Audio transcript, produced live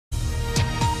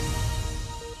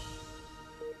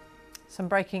some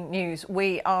breaking news.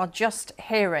 We are just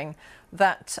hearing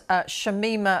that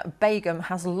Shamima Begum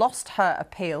has lost her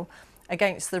appeal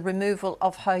against the removal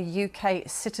of her UK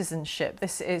citizenship.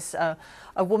 This is a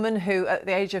woman who, at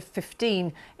the age of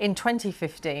 15, in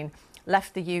 2015,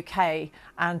 left the UK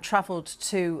and travelled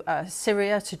to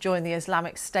Syria to join the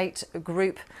Islamic State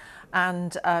group,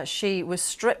 and she was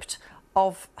stripped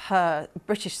of her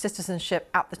British citizenship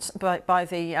by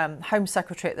the Home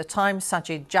Secretary at the time,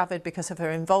 Sajid Javid, because of her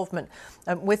involvement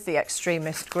with the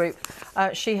extremist group.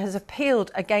 She has appealed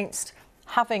against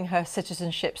having her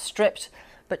citizenship stripped,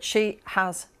 but she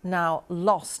has now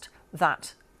lost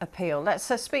that appeal. Let's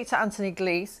speak to Anthony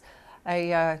Glees,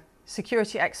 a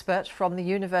security expert from the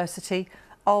University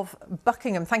of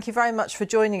Buckingham. Thank you very much for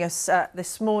joining us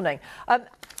this morning.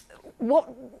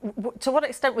 To what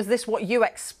extent was this what you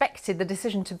expected the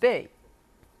decision to be?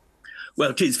 Well,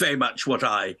 it is very much what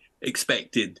I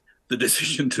expected the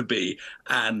decision to be,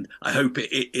 and I hope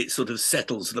it sort of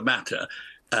settles the matter.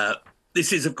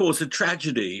 This is, of course, a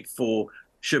tragedy for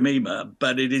Shamima,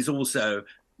 but it is also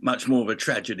much more of a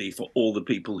tragedy for all the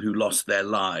people who lost their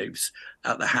lives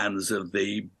at the hands of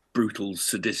the brutal,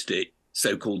 sadistic,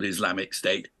 so-called Islamic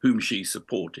State, whom she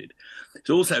supported. It's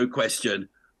also a question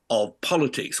of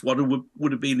politics. What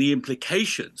would have been the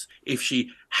implications if she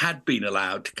had been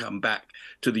allowed to come back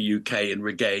to the UK and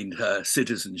regained her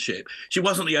citizenship? She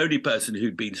wasn't the only person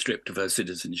who'd been stripped of her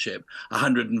citizenship.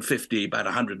 About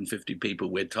 150 people,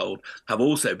 we're told, have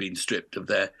also been stripped of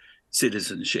their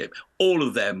citizenship. All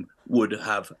of them would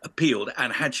have appealed,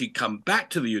 and had she come back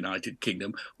to the United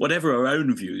Kingdom, whatever her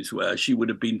own views were, she would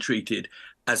have been treated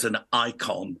as an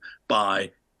icon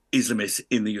by Islamists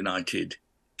in the United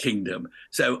Kingdom.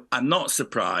 So I'm not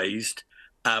surprised.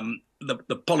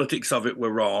 The politics of it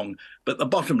were wrong, but the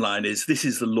bottom line is this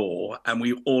is the law, and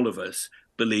all of us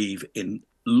believe in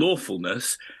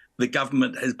lawfulness. The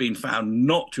government has been found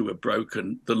not to have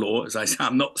broken the law. As I say,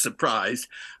 I'm not surprised,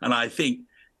 and I think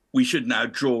we should now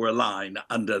draw a line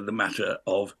under the matter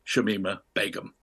of Shamima Begum.